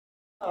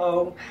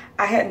Oh,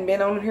 I hadn't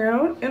been on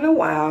here in a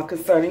while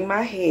concerning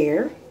my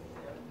hair.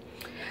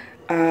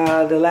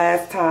 The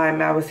last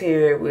time I was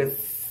here, it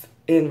was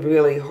in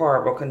really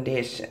horrible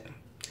condition.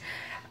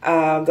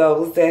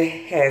 Those that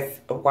has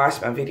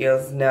watched my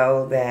videos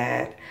know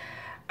that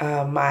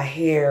my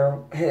hair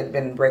had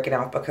been breaking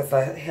off because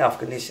of health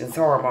conditions,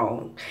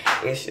 hormone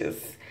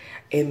issues,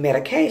 and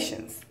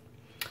medications.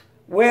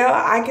 Well,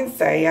 I can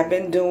say I've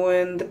been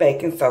doing the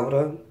baking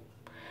soda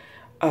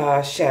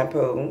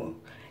shampoo,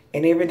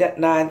 and every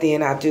now and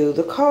then I do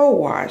the cold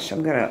wash.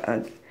 I'm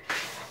gonna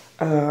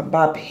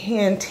buy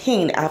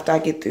Pantene after I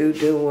get through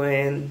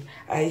doing.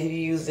 I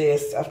use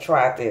this. I've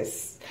tried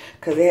this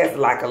because it has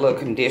like a little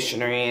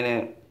conditioner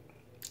in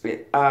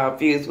it,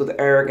 fused with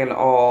argan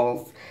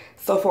oils.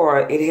 So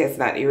far, it has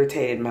not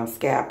irritated my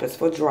scalp. It's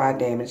for dry,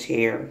 damaged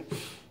hair.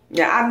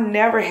 Now, I've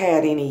never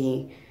had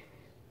any.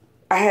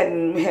 I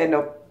hadn't had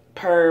no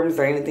perms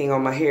or anything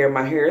on my hair.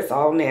 My hair is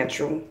all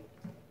natural.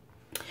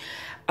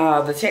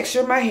 The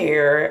texture of my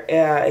hair,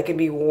 it can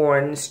be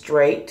worn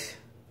straight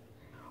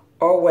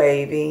or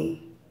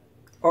wavy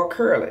or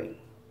curly.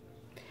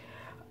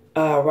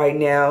 Right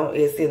now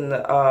it's in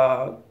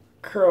the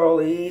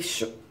curly,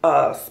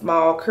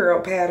 small curl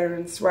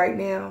patterns right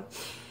now.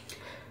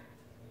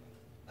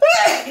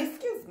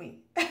 Excuse me.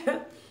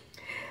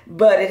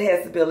 But it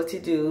has the ability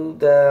to do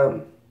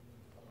the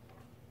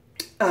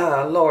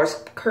lower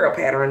curl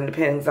pattern,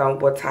 depends on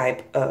what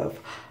type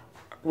of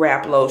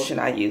wrap lotion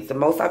I use. The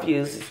most I've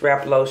used is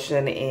wrap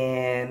lotion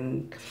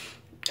and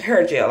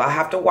hair gel. I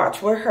have to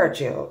watch what hair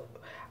gel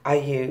I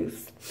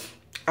use.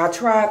 I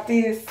tried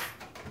this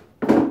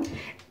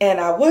and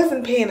I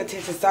wasn't paying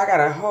attention, so I got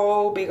a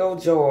whole big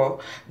old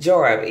jar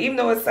of it. Even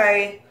though it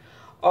say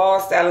all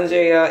styling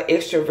gel,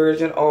 extra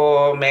virgin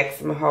oil,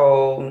 maximum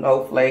hold,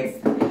 no flakes,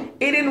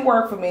 it didn't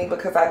work for me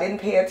because I didn't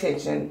pay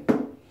attention.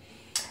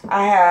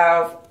 I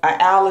have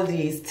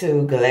allergies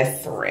to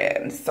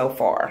glycerin so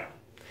far.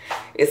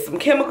 It's some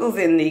chemicals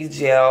in these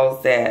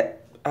gels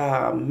that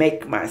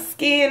make my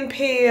skin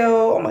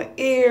pale, on my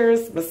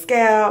ears, my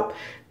scalp,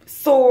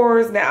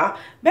 sores. Now,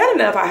 bad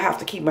enough I have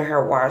to keep my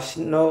hair washed.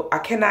 No, I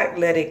cannot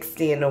let it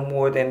extend no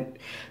more than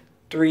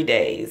 3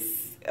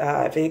 days.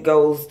 If it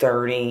goes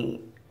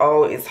dirty,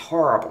 oh, it's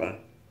horrible.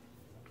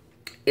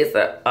 It's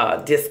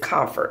a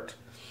discomfort.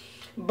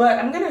 But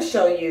I'm going to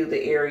show you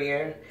the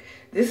area.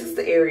 This is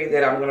the area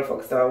that I'm going to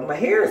focus on. My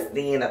hair is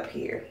thin up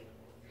here.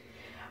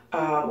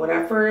 When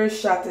I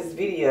first shot this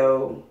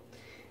video,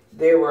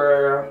 there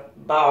were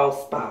bald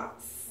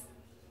spots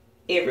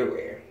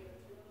everywhere.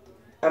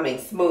 I mean,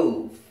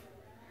 smooth.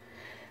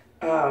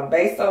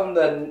 Based on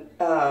the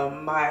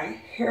my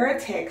hair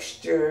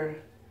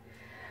texture,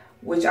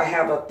 which I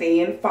have a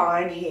thin,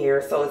 fine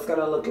hair, so it's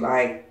gonna look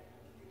like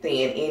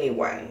thin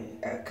anyway,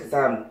 because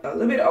I'm a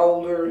little bit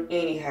older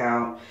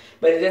anyhow.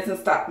 But it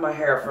doesn't stop my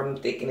hair from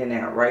thickening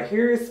out. Right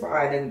here is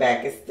fine and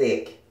back is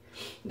thick.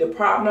 The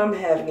problem I'm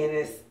having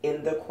is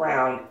in the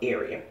crown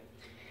area.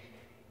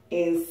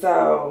 And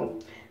so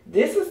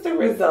this is the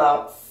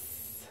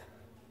results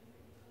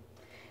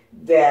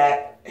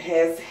that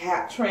has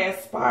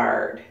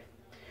transpired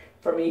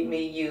from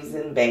me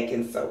using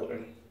baking soda.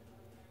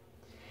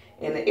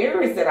 In the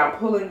areas that I'm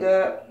pulling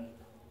up,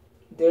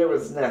 there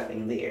was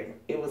nothing there.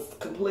 It was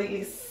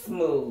completely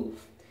smooth.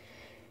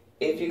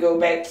 If you go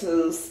back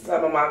to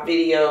some of my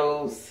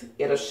videos,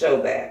 it'll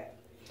show that.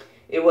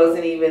 It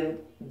wasn't even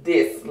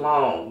this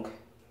long.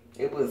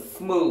 It was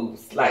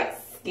smooth, like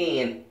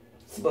skin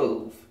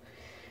smooth.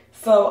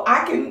 So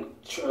I can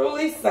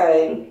truly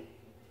say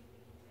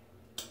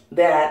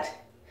that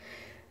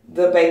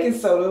the baking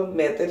soda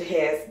method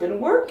has been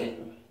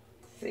working.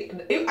 See, I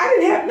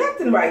didn't have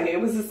nothing right here.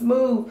 It was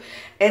smooth.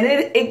 And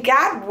it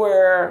got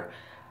where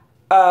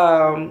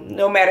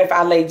no matter if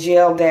I lay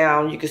gel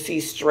down, you can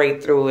see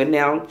straight through it.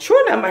 Now,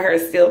 sure enough, my hair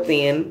is still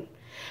thin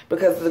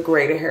because of the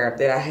greater hair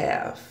that I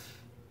have.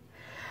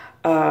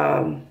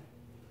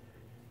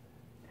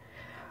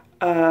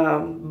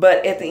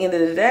 But at the end of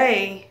the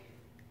day,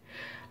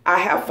 I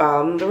have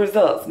found the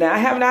results. Now, I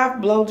have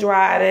not blow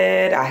dried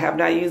it. I have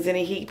not used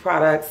any heat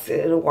products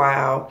in a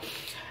while.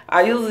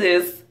 I usually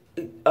just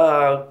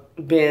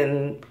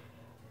been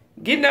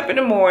getting up in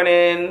the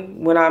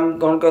morning when I'm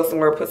going to go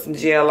somewhere, put some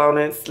gel on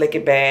it, slick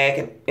it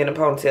back in a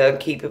ponytail,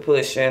 keep it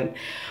pushing.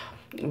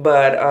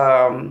 But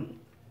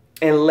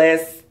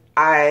unless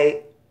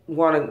I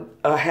want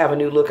to have a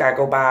new look, I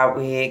go buy a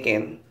wig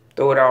and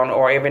throw it on,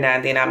 or every now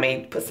and then I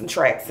may put some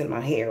tracks in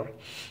my hair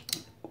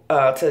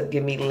to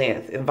give me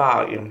length and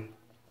volume.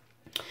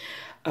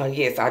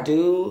 Yes, I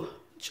do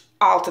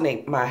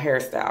alternate my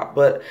hairstyle,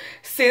 but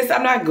since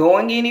I'm not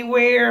going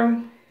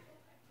anywhere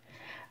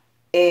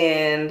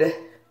and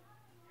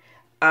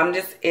I'm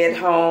just at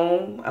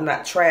home, I'm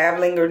not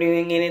traveling or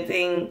doing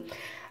anything,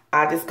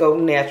 I just go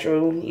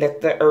natural,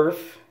 let the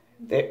earth,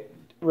 the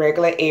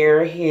regular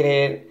air hit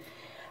it.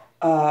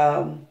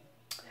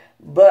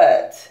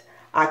 But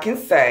I can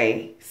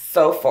say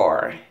so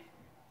far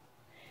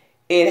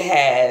it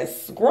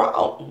has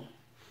grown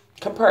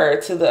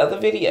compared to the other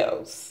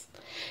videos.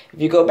 If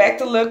you go back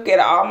to look at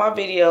all my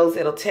videos,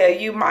 it'll tell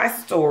you my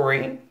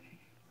story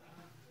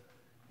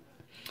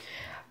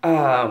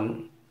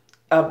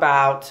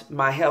about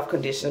my health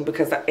condition,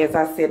 because as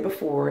I said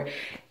before,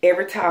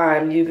 every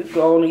time you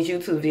go on these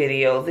YouTube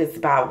videos, it's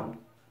about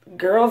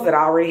girls that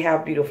already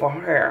have beautiful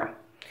hair.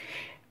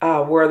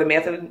 Where the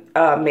method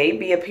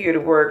may appear to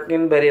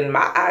working, but in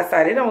my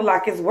eyesight, it don't look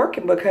like it's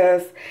working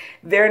because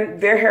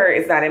their hair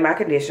is not in my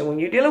condition. When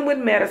you're dealing with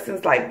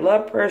medicines like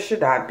blood pressure,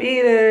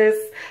 diabetes,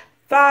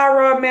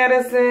 thyroid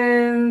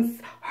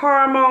medicines,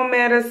 hormone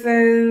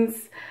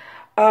medicines,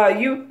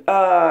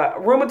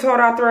 rheumatoid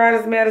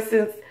arthritis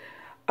medicines,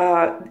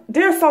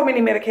 there are so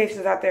many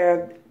medications out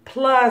there,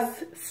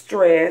 plus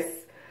stress,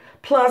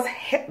 plus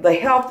the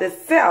health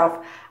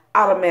itself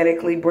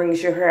automatically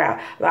brings your hair out.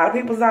 A lot of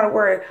people's not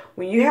aware,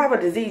 when you have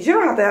a disease, you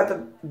don't have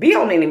to be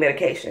on any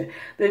medication.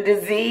 The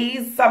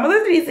disease, some of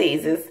the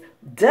diseases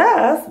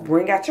does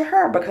bring out your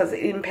hair because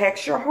it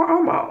impacts your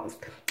hormones.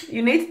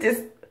 You need to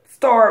just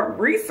start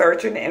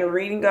researching and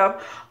reading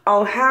up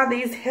on how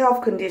these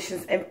health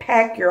conditions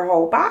impact your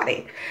whole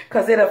body,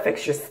 because it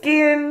affects your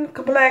skin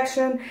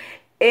complexion,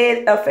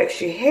 it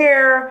affects your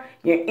hair,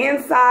 your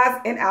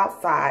insides and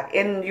outside,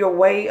 and your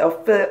way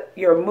of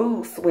your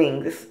mood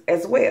swings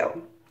as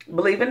well.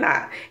 Believe it or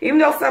not. Even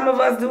though some of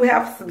us do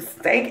have some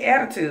stank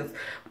attitudes,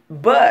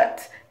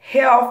 but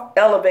health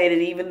elevated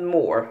even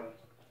more.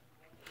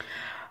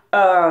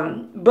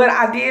 But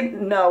I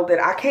did know that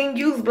I can't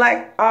use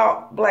black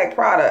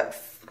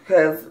products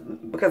because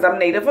I'm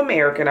Native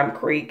American. I'm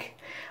Creek.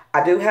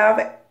 I do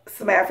have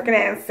some African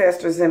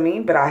ancestors in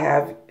me, but I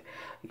have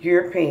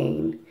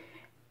European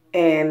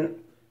and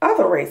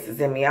other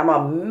races in me. I'm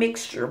a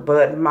mixture,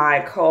 but my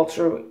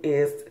culture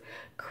is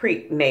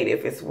Creek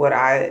Native. It's what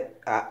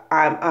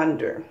I'm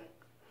under.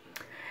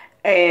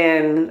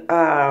 And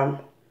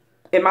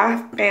in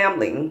my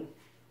family,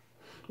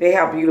 they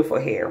have beautiful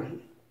hair.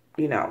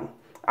 You know,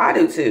 I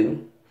do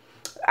too.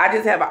 I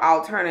just have an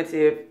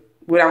alternative.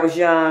 When I was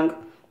young,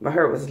 my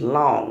hair was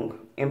long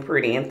and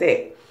pretty and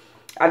thick.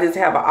 I just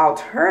have an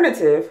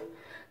alternative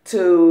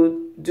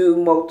to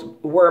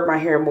wear my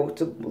hair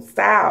multiple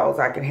styles.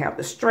 I can have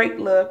the straight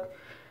look,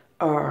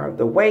 or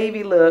the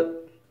wavy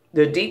look,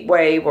 the deep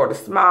wave, or the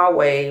small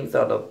waves,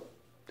 or the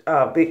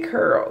big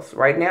curls.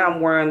 Right now I'm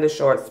wearing the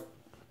short,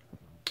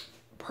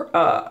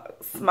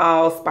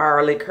 small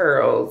spirally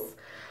curls,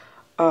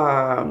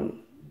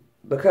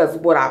 because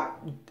what I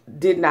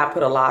did not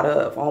put a lot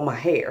of on my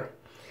hair,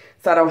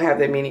 so I don't have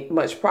that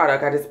much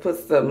product. I just put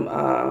some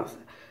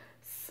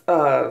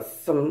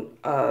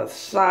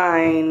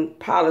Shine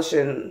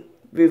Polishing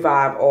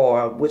Revive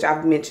Oil, which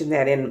I've mentioned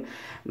that in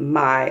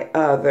my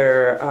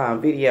other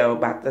video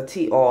about the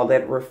tea oil,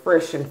 that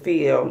refreshing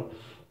feel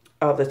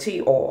of the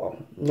tea oil.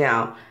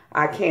 Now,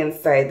 I can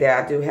say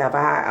that I do have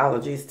eye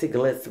allergies to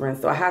glycerin,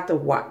 so I have to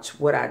watch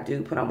what I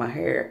do put on my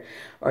hair,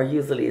 or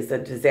usually it's a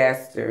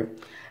disaster.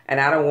 And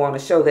I don't want to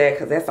show that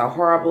because that's a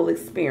horrible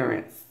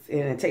experience,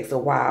 and it takes a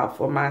while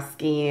for my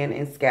skin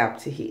and scalp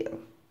to heal.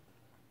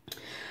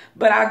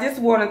 But I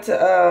just wanted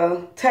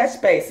to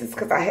touch bases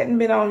because I hadn't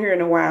been on here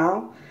in a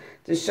while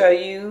to show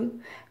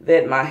you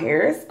that my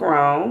hair is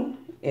grown,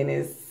 and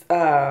it's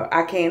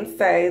I can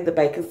say the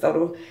baking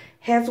soda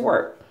has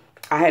worked.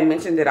 I had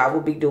mentioned that I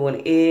will be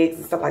doing eggs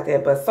and stuff like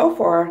that, but so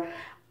far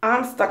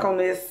I'm stuck on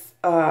this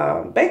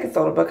baking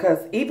soda, because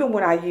even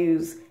when I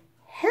use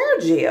hair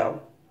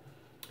gel,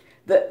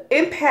 the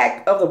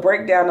impact of the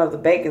breakdown of the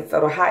baking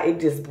soda, how it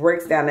just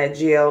breaks down that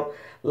gel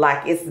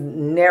like it's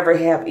never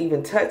have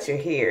even touched your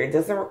hair. It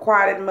doesn't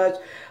require that much,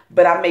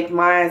 but I make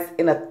mine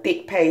in a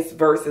thick paste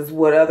versus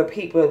what other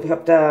people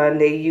have done.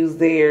 They use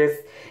theirs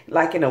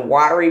like in a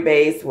watery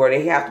base where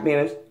they have to be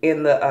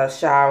in the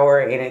shower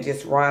and it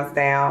just runs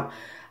down.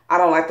 I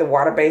don't like the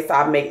water base, so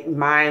I make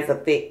mine a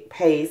thick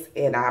paste,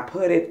 and I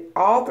put it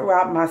all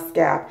throughout my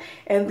scalp.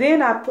 And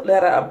then I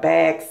let a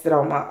bag sit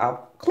on a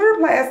clear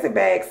plastic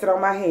bag sit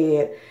on my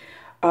head.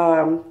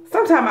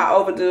 Sometimes I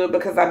overdo it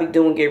because I be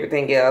doing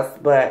everything else,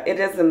 but it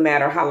doesn't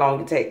matter how long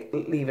you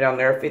leave it on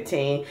there,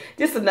 15,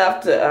 just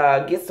enough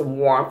to get some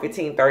warm,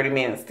 15, 30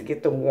 minutes to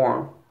get them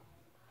warm.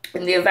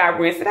 And then I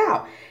rinse it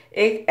out.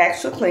 It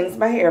actually cleans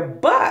my hair,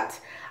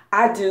 but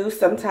I do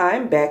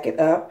sometimes back it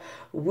up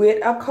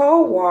with a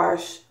cold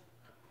wash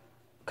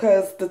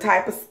because the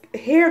type of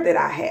hair that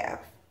I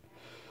have.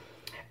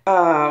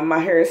 My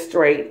hair is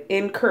straight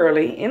and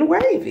curly and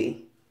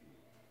wavy.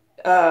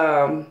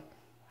 And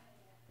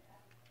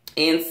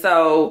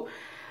so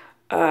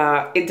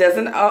it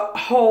doesn't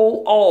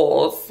hold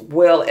oils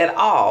well at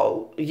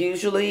all.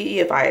 Usually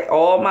if I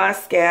oil my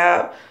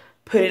scalp,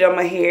 put it on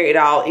my hair, it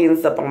all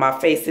ends up on my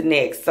face and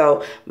neck.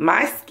 So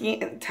my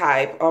skin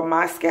type or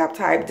my scalp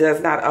type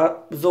does not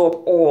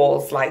absorb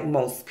oils like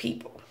most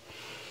people.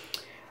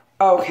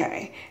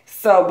 Okay,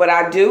 so but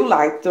I do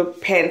like the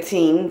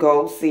Pantene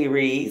Gold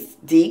Series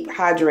Deep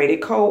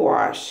Hydrated Cold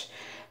Wash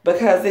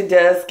because it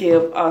does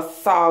give a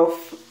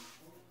soft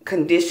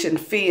conditioned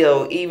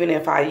feel even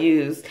if I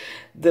use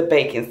the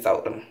baking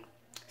soda.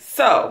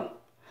 So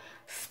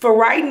for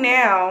right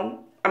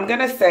now, I'm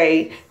gonna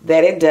say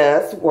that it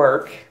does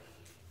work.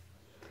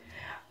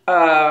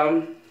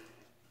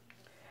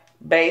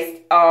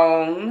 based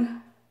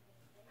on,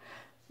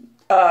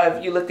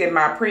 if you looked at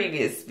my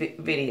previous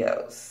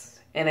videos.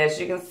 And as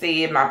you can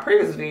see in my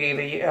previous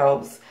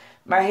videos,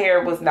 my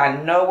hair was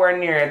not nowhere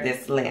near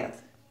this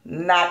length.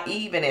 Not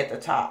even at the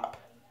top.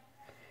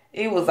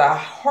 It was a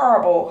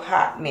horrible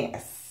hot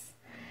mess.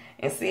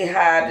 And see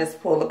how I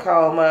just pulled the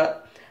comb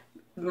up?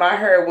 My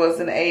hair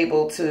wasn't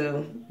able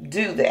to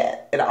do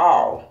that at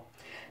all.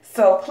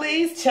 So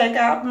please check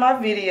out my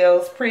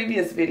videos,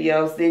 previous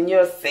videos, then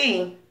you'll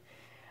see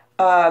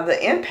the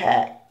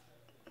impact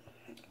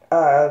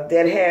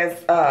that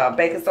has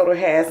baking soda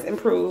has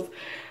improved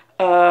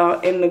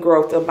in the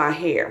growth of my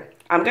hair.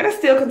 I'm going to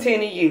still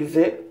continue to use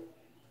it,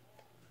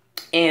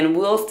 and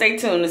we'll stay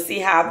tuned to see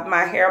how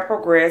my hair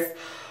progresses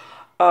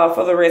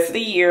for the rest of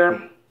the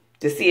year,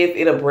 to see if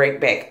it'll break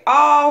back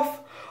off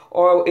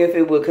or if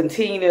it will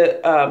continue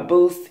to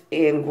boost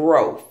in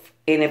growth.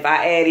 And if I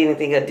add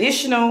anything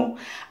additional,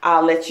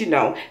 I'll let you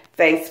know.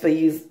 Thanks for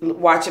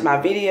watching my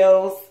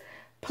videos.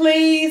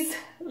 Please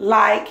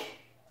like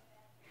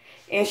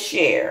and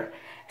share,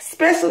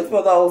 especially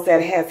for those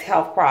that has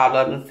health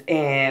problems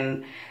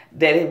and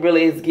that it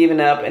really is giving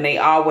up and they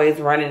always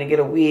running to get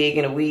a wig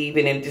and a weave,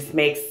 and it just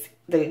makes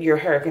your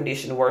hair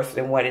condition worse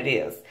than what it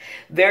is.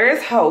 There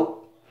is hope,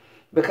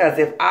 because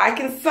if I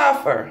can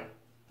suffer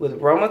with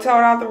rheumatoid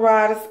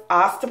arthritis,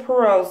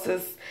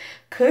 osteoporosis,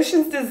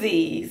 Cushing's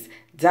disease,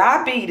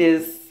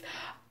 diabetes,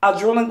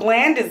 adrenal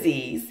gland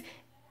disease,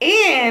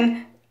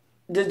 and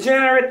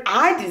degenerate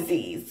eye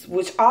disease,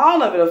 which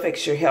all of it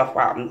affects your health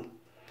problem,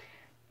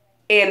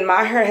 and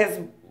my hair has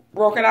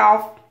broken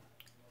off,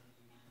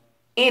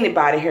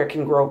 anybody hair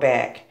can grow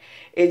back.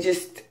 You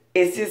just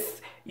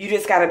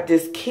gotta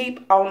just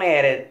keep on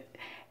at it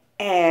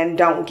and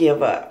don't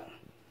give up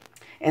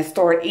and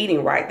start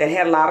eating right. That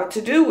had a lot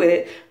to do with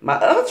it. My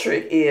other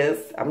trick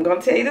is, I'm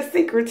gonna tell you the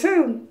secret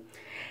too,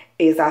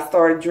 is I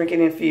started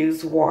drinking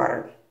infused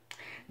water.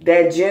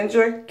 That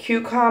ginger,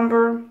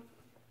 cucumber,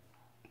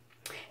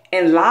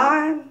 and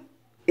lime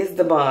is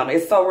the bomb.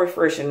 It's so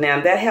refreshing.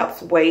 Now that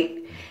helps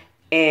weight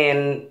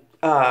and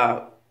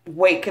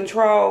weight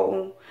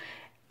control.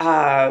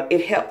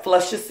 It helps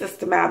flush your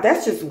system out.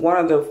 That's just one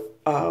of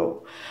the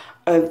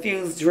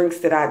infused drinks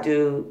that I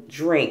do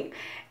drink.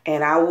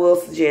 And I will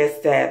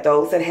suggest that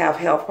those that have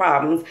health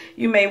problems,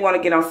 you may want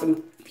to get on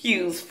some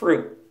infused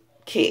fruit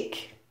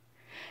kick.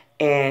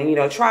 And, you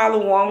know, try the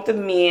one with the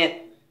mint,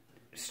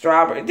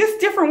 strawberry,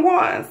 just different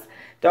ones.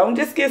 Don't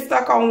just get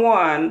stuck on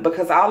one,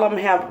 because all of them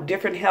have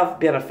different health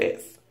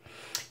benefits.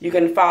 You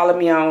can follow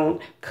me on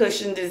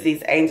Cushing's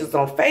Disease Angels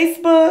on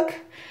Facebook.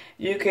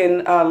 You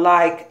can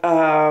like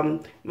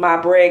my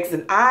Briggs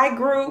and I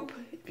group.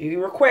 If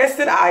you request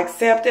it, I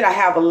accept it. I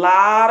have a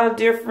lot of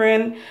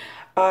different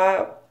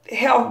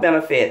health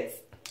benefits.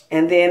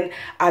 And then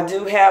I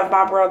do have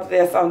my brother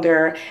that's on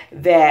there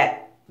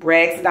that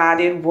Briggs and I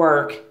did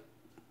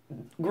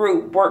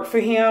group worked for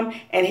him,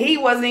 and he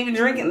wasn't even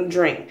drinking the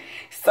drink.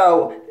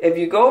 So if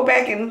you go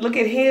back and look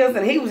at his,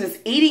 and he was just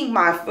eating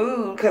my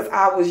food because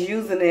I was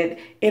using it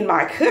in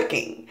my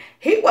cooking.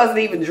 He wasn't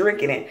even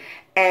drinking it,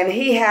 and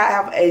he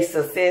have a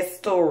success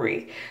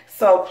story.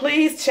 So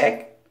please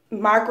check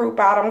my group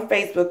out on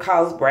Facebook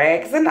called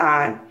Briggs and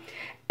I,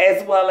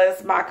 as well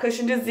as my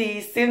Cushing's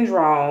disease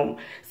syndrome,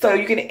 so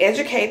you can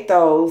educate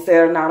those that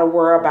are not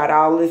aware about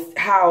all this,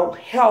 how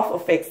health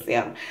affects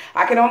them.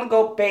 I can only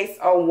go based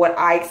on what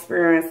I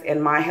experience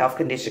in my health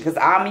condition, because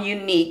I'm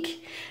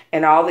unique,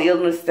 and all the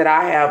illness that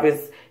I have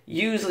is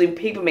usually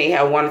people may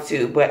have one or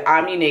two, but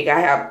I'm unique. I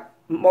have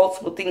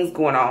multiple things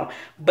going on,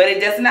 but it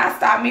does not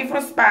stop me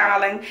from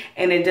smiling,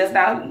 and it does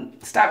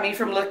not stop me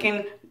from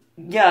looking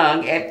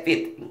young at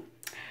 50.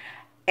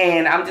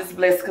 And I'm just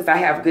blessed because I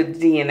have good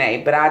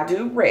DNA. But I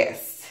do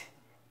rest.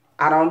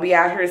 I don't be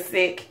out here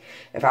sick.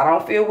 If I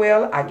don't feel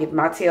well, I get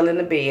my tail in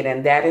the bed.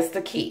 And that is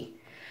the key.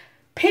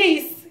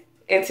 Peace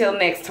until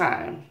next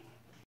time.